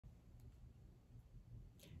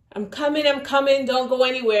I'm coming, don't go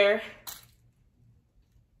anywhere.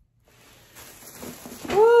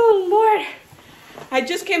 Oh, Lord. I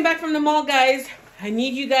just came back from the mall, guys. I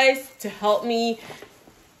need you guys to help me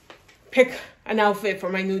pick an outfit for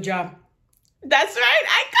my new job. That's right,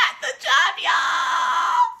 I got the job,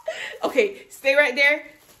 y'all. Okay, stay right there.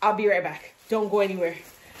 I'll be right back. Don't go anywhere.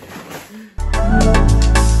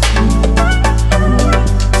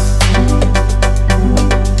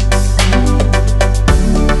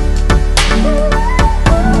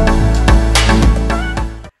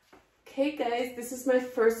 Okay guys, this is my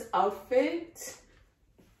first outfit.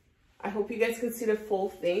 I hope you guys can see the full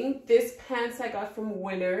thing. This pants I got from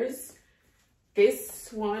Winners. This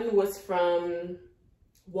one was from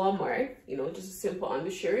Walmart, you know, just a simple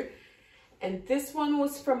undershirt. And this one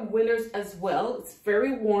was from Winners as well. It's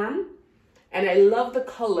very warm and I love the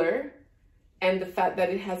color and the fact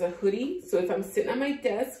that it has a hoodie. So if I'm sitting at my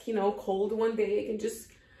desk, you know, cold one day, I can just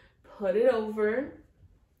put it over.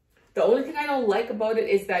 The only thing I don't like about it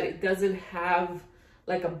is that it doesn't have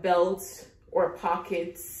like a belt or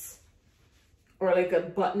pockets or like a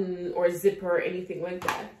button or zipper or anything like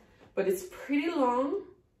that. But it's pretty long.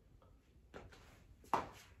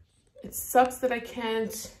 It sucks that I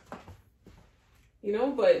can't, you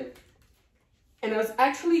know, and I was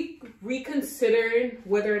actually reconsidering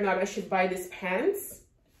whether or not I should buy this pants.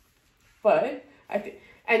 But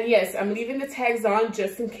and yes, I'm leaving the tags on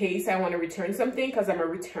just in case I want to return something because I'm a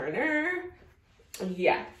returner.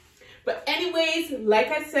 Yeah. But anyways, like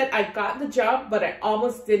I said, I got the job, but I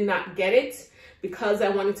almost did not get it because I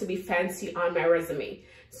wanted to be fancy on my resume.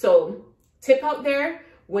 So tip out there,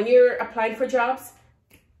 when you're applying for jobs,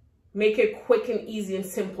 make it quick and easy and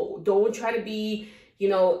simple. Don't try to be, you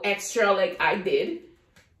know, extra like I did,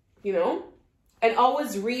 you know, and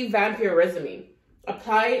always revamp your resume.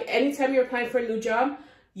 Apply anytime you're applying for a new job.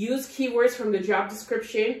 Use keywords from the job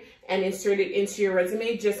description and insert it into your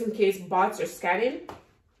resume just in case bots are scanning.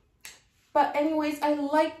 But anyways, I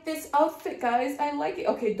like this outfit, guys. I like it.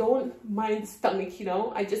 Okay, don't mind the stomach, you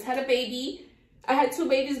know. I just had a baby. I had 2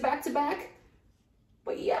 babies back to back.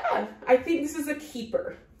 But yeah, I think this is a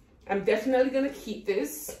keeper. I'm definitely going to keep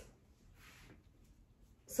this.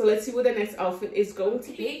 So let's see what the next outfit is going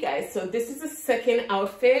to be, guys. So this is the second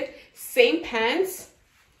outfit. Same pants,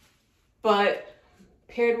 but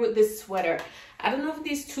paired with this sweater. I don't know if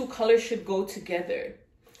these two colors should go together.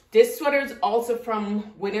 This sweater is also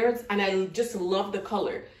from Winners and I just love the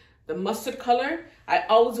color. The mustard color. I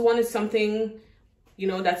always wanted something, you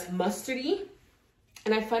know, that's mustardy.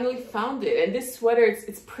 And I finally found it. And this sweater,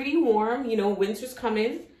 it's pretty warm. You know, winter's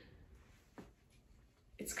coming.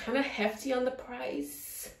 It's kind of hefty on the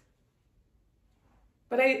price.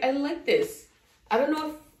 But I like this. I don't know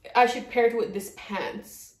if I should pair it with this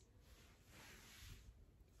pants.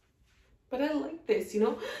 But I like this, you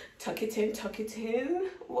know, tuck it in, tuck it in.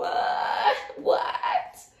 What?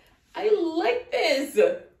 I like this.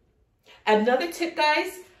 Another tip,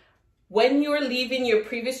 guys, when you're leaving your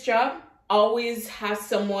previous job, always have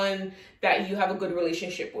someone that you have a good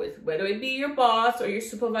relationship with, whether it be your boss or your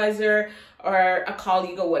supervisor or a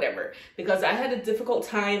colleague or whatever. Because I had a difficult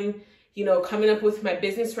time, you know, coming up with my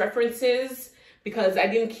business references because I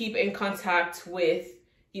didn't keep in contact with,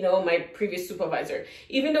 you know, my previous supervisor.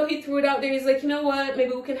 Even though he threw it out there, he's like, you know what,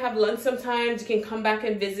 maybe we can have lunch sometimes, you can come back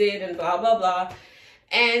and visit and blah, blah, blah.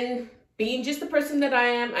 And being just the person that I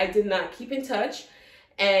am, I did not keep in touch.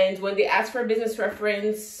 And when they asked for a business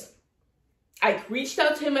reference, I reached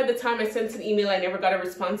out to him at the time. I sent an email, I never got a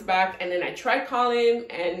response back. And then I tried calling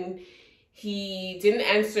and he didn't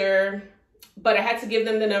answer, but I had to give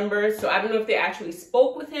them the number. So I don't know if they actually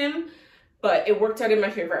spoke with him, but it worked out in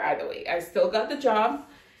my favor either way. I still got the job.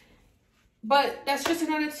 But that's just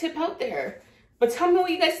another tip out there. But tell me what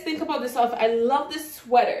you guys think about this outfit. I love this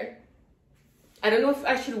sweater. I don't know if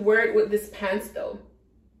I should wear it with this pants though.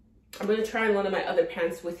 I'm going to try on one of my other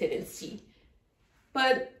pants with it and see.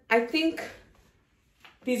 But I think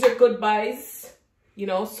these are good buys, you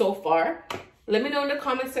know, so far. Let me know in the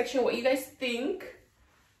comment section what you guys think.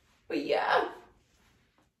 But yeah,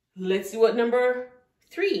 let's see what number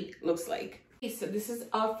 3 looks like. Okay, so this is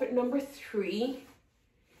outfit number 3.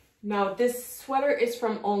 Now this sweater is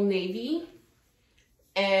from Old Navy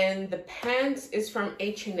and the pants is from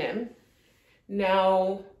H&M.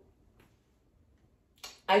 Now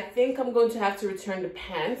I think I'm going to have to return the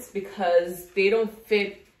pants because they don't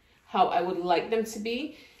fit how I would like them to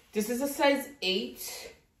be. This is a size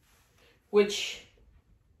 8, which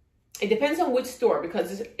it depends on which store,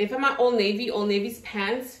 because if I'm at Old Navy, Old Navy's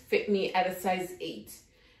pants fit me at a size 8.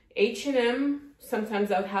 H&M,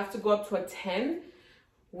 sometimes I would have to go up to a 10,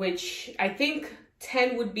 which I think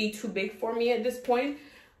 10 would be too big for me at this point.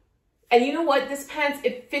 And you know what? This pants,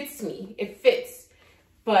 it fits me. It fits.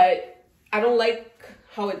 But I don't like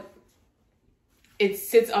how it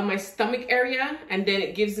sits on my stomach area. And then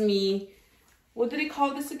it gives me, what do they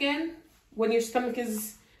call this again? When your stomach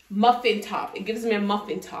is muffin top. It gives me a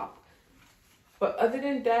muffin top. But other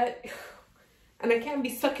than that, and I can't be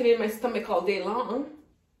sucking in my stomach all day long.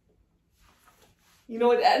 You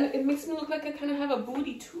know, it makes me look like I kind of have a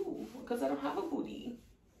booty too, because I don't have a booty.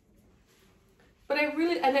 But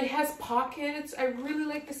and it has pockets. I really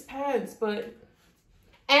like this pants,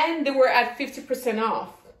 and they were at 50%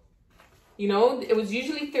 off. You know, it was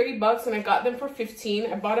usually 30 bucks and I got them for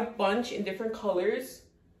 15. I bought a bunch in different colors.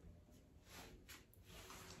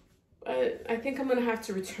 But I think I'm gonna have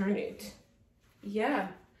to return it. Yeah.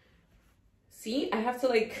 See, I have to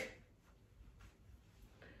like,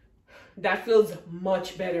 that feels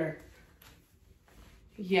much better.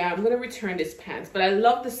 Yeah, I'm gonna return this pants, but I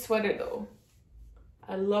love the sweater though.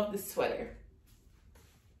 I love the sweater.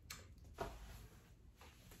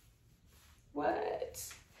 What?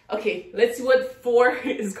 Okay, let's see what 4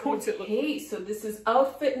 is going to look like. Okay, so this is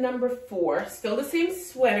outfit number 4. Still the same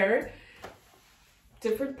sweater,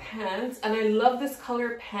 different pants, and I love this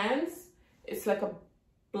color pants. It's like a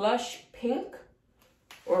blush pink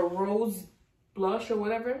or rose blush or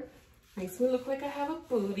whatever. Makes me look like I have a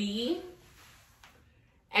booty.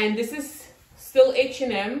 And this is still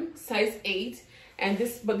H&M, size 8. And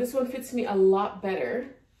but this one fits me a lot better.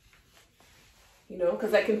 You know,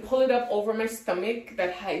 because I can pull it up over my stomach.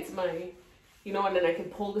 That hides my, you know, and then I can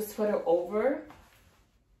pull the sweater over.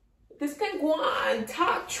 This can go on.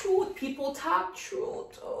 Top truth, people. Top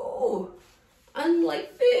truth. Oh, I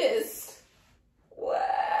like this.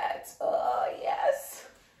 What? Oh, yes.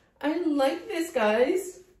 I like this,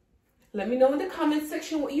 guys. Let me know in the comment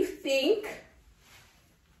section what you think.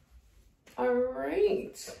 All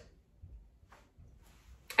right.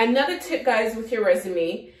 Another tip, guys, with your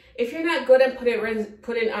resume. If you're not good at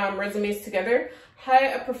putting resumes together,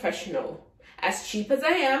 hire a professional. As cheap as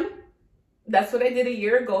I am, that's what I did a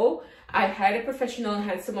year ago. I hired a professional and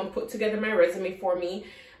had someone put together my resume for me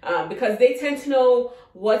because they tend to know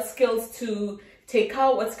what skills to take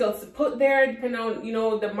out, what skills to put there, depending on, you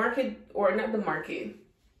know, the market, or not the market,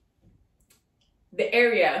 the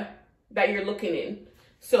area that you're looking in.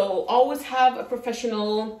 So always have a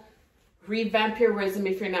professional revamp your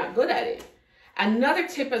resume if you're not good at it. Another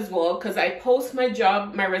tip as well, because I post my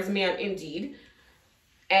resume on Indeed,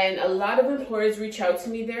 and a lot of employers reach out to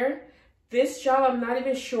me there. This job, I'm not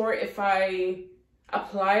even sure if I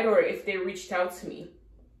applied or if they reached out to me.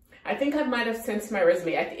 I think I might have sent my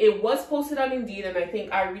resume. It was posted on Indeed, and I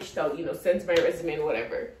think I reached out, you know, sent my resume and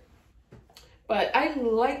whatever. But I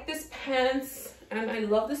like this pants, and I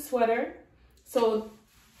love the sweater. So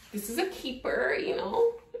this is a keeper, you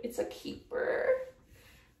know. It's a keeper.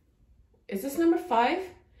 Is this number 5?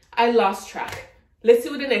 I lost track. Let's see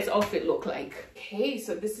what the next outfit look like. Okay,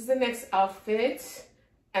 so this is the next outfit,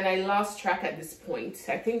 and I lost track at this point.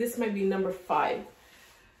 I think this might be number 5.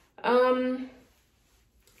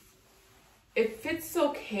 It fits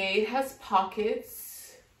okay. It has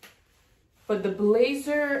pockets, but the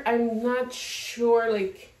blazer, I'm not sure.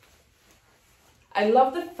 Like, I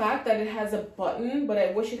love the fact that it has a button, but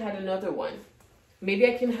I wish it had another one. Maybe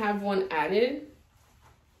I can have one added.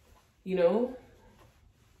 You know,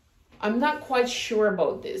 I'm not quite sure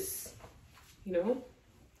about this, you know,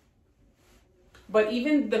 but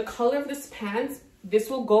even the color of this pants, this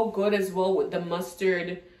will go good as well with the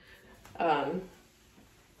mustard,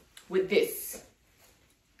 with this,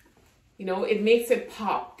 you know, it makes it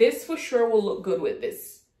pop. This for sure will look good with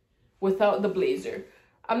this, without the blazer.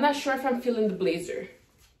 I'm not sure if I'm feeling the blazer,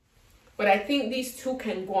 but I think these two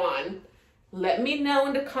can go on. Let me know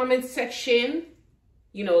in the comment section.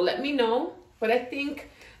 You know, let me know. But I think,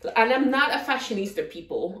 and I'm not a fashionista,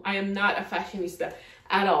 people. I am not a fashionista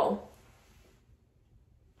at all.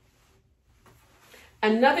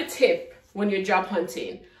 Another tip when you're job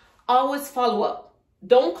hunting, always follow up.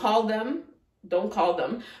 Don't call them,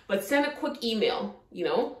 but send a quick email, you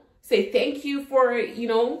know. Say thank you for, you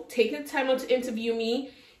know, taking the time out to interview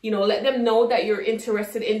me. You know, let them know that you're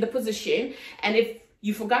interested in the position. And if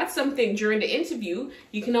you forgot something during the interview,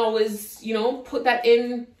 you can always, you know, put that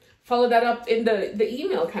in, follow that up in the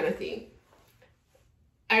email kind of thing.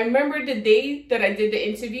 I remember the day that I did the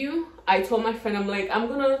interview, I told my friend, I'm like, I'm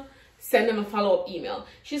gonna send them a follow-up email.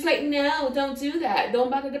 She's like, no, don't do that. Don't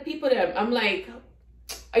bother the people there. I'm like,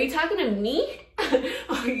 are you talking to me?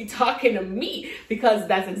 Are you talking to me? Because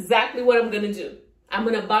that's exactly what I'm gonna do. I'm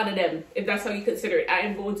gonna bother them, if that's how you consider it. I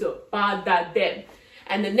am going to bother them.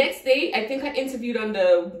 And the next day, I think I interviewed on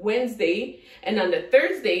the Wednesday, and on the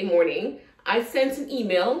Thursday morning, I sent an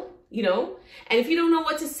email you know? And if you don't know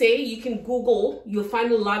what to say, you can Google. You'll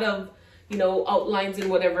find a lot of, you know, outlines and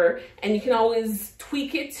whatever. And you can always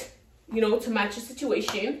tweak it, you know, to match the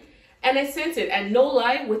situation. And I sent it. And no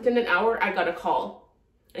lie, within an hour, I got a call.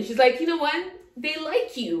 And she's like, you know what? They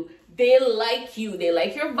like you. They like you. They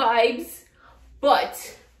like your vibes.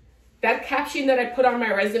 But that caption that I put on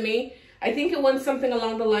my resume, I think it went something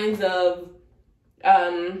along the lines of,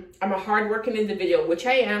 I'm a hardworking individual, which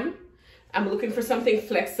I am. I'm looking for something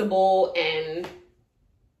flexible and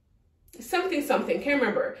something, can't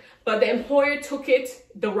remember. But the employer took it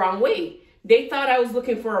the wrong way. They thought I was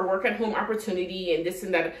looking for a work at home opportunity and this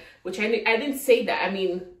and that, which I didn't say that. I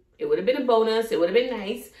mean, it would have been a bonus. It would have been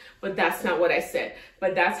nice, but that's not what I said.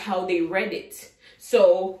 But that's how they read it.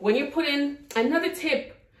 So when you put in, another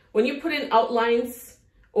tip, when you put in outlines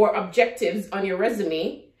or objectives on your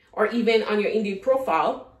resume or even on your Indeed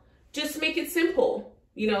profile, just make it simple.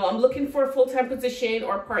 You know, I'm looking for a full-time position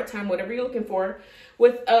or part-time, whatever you're looking for,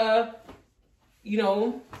 with a, you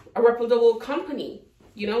know, a reputable company,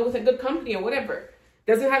 you know, with a good company or whatever.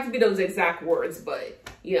 Doesn't have to be those exact words, but,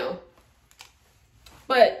 you know.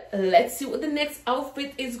 But let's see what the next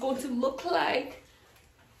outfit is going to look like.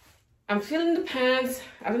 I'm feeling the pants.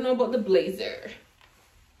 I don't know about the blazer.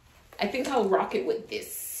 I think I'll rock it with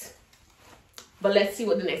this. But let's see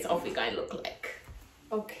what the next outfit gonna look like.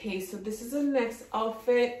 Okay, so this is the next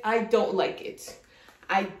outfit. I don't like it.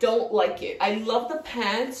 I don't like it. I love the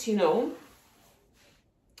pants, you know.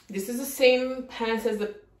 This is the same pants as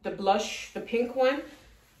the blush, the pink one.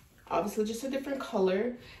 Obviously just a different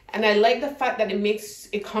color. And I like the fact that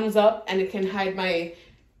it comes up and it can hide my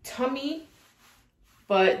tummy.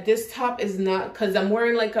 But this top is not, because I'm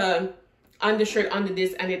wearing like a undershirt under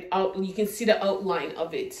this and you can see the outline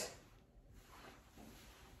of it.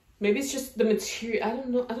 Maybe it's just the material.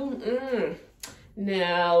 I don't know.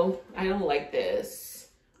 No, I don't like this.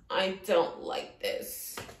 I don't like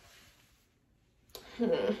this.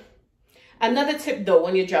 Another tip though,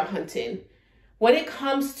 when you're job hunting, when it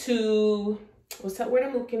comes to, what's that word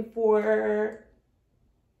I'm looking for?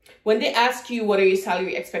 When they ask you what are your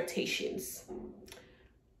salary expectations,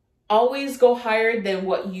 always go higher than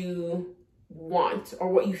what you want or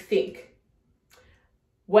what you think.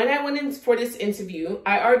 When I went in for this interview,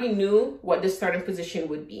 I already knew what the starting position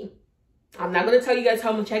would be. I'm not going to tell you guys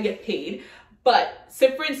how much I get paid, but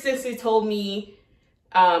say for instance, they told me,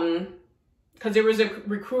 because there was a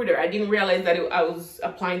recruiter, I didn't realize that I was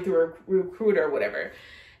applying through a recruiter or whatever.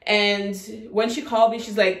 And when she called me,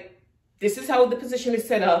 she's like, this is how the position is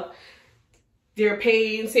set up. They're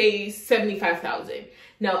paying, say, $75,000.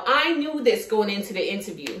 Now, I knew this going into the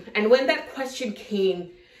interview. And when that question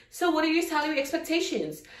came, so what are your salary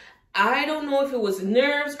expectations? I don't know if it was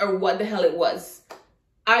nerves or what the hell it was.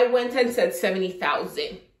 I went and said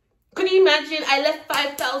 70,000. Could you imagine? I left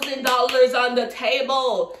 $5,000 on the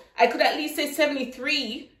table. I could at least say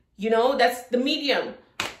 73. You know, that's the medium.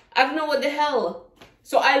 I don't know what the hell.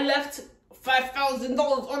 So I left $5,000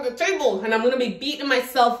 on the table and I'm going to be beating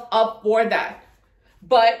myself up for that.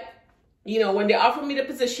 But, you know, when they offered me the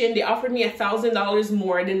position, they offered me $1,000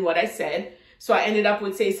 more than what I said. So I ended up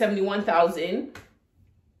with, say, 71,000.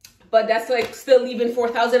 But that's like still leaving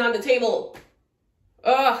 4,000 on the table.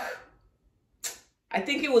 Ugh. I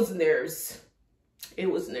think it was nerves. It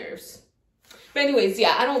was nerves. But anyways,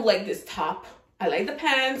 yeah, I don't like this top. I like the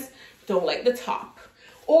pants, don't like the top.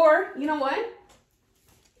 Or, you know what?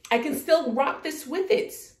 I can still rock this with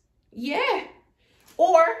it. Yeah.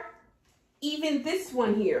 Or even this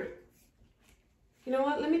one here. You know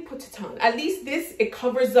what? Let me put it on. At least this, it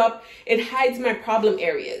covers up, it hides my problem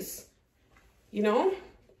areas. You know?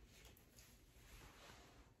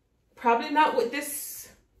 Probably not with this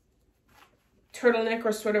turtleneck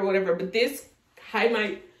or sweater or whatever, but this hide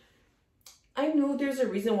my... I know there's a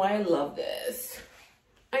reason why I love this.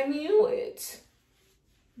 I knew it.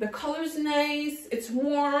 The color's nice. It's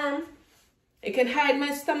warm. It can hide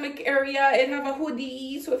my stomach area. It have a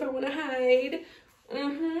hoodie, so if I want to hide.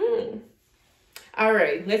 All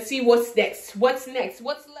right, let's see what's next. What's next?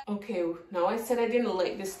 What's left? Okay, now I said I didn't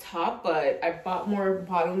like this top, but I bought more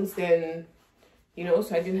bottoms than, you know,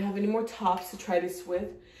 so I didn't have any more tops to try this with.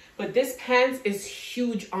 But this pants is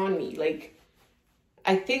huge on me. Like,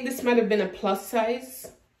 I think this might have been a plus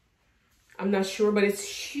size. I'm not sure, but it's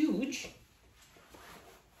huge.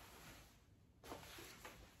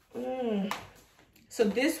 So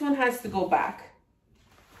this one has to go back.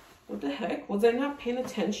 What the heck? Was I not paying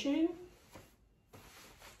attention?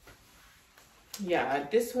 Yeah,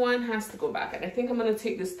 this one has to go back. And I think I'm going to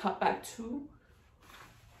take this top back too.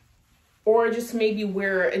 Or just maybe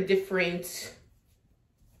wear a different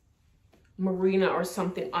merino or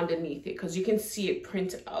something underneath it, because you can see it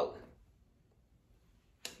print out.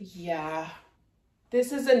 Yeah,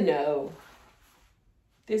 this is a no.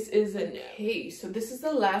 This is a no. Hey, so this is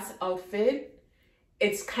the last outfit.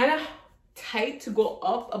 It's kind of tight to go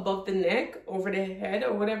up above the neck, over the head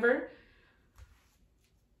or whatever.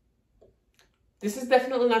 This is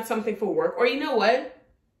definitely not something for work. Or you know what?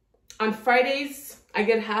 On Fridays, I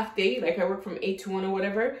get a half day. Like I work from 8 to 1 or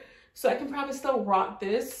whatever. So I can probably still rock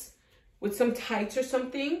this with some tights or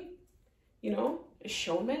something. You know,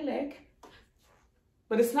 show my leg.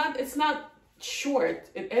 But it's not short.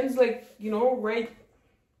 It ends like, you know, right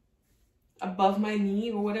above my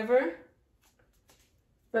knee or whatever.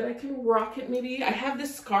 But I can rock it maybe. I have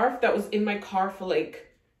this scarf that was in my car for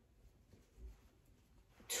like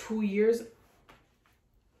 2 years.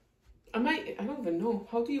 I don't even know.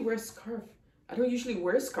 How do you wear a scarf? I don't usually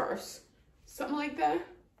wear scarves. Something like that.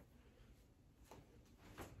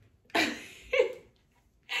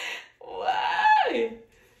 Why?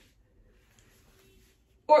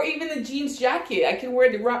 Or even a jeans jacket. I can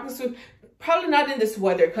wear the rock this one. Probably not in this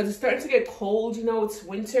weather because it's starting to get cold. You know, it's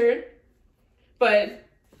winter. But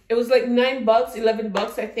it was like $9,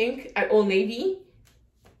 $11, I think, at Old Navy.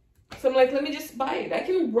 So I'm like, let me just buy it. I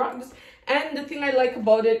can rock this. And the thing I like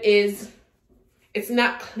about it is it's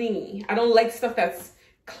not clingy. I don't like stuff that's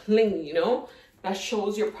clingy, you know? That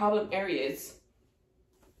shows your problem areas.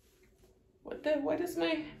 What is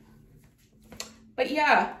my... But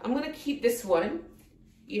yeah, I'm going to keep this one.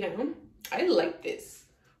 You know, I like this.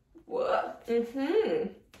 Whoa.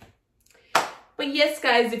 But yes,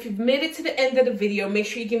 guys, if you've made it to the end of the video, make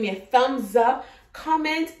sure you give me a thumbs up,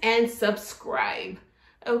 comment, and subscribe.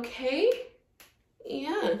 Okay?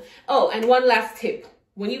 Yeah. Oh, and one last tip.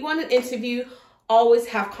 When you go on an interview, always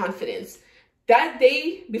have confidence. That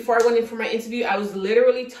day before I went in for my interview, I was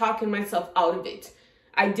literally talking myself out of it.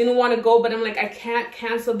 I didn't want to go, but I'm like, I can't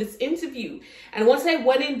cancel this interview. And once I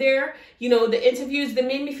went in there, you know, the interviews, they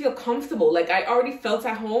made me feel comfortable. Like I already felt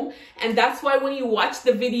at home. And that's why when you watch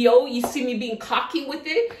the video, you see me being cocky with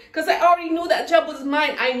it. Because I already knew that job was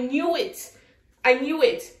mine. I knew it. I knew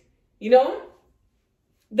it. You know?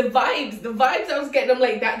 The vibes I was getting, I'm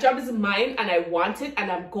like, that job is mine and I want it and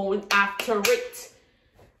I'm going after it.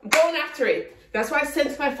 I'm going after it. That's why I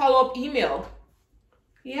sent my follow-up email.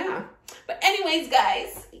 Yeah. But anyways,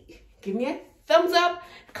 guys, give me a thumbs up,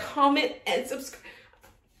 comment, and subscribe.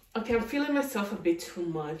 Okay, I'm feeling myself a bit too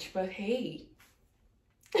much, but hey.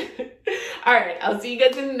 All right, I'll see you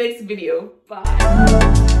guys in the next video.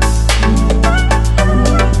 Bye.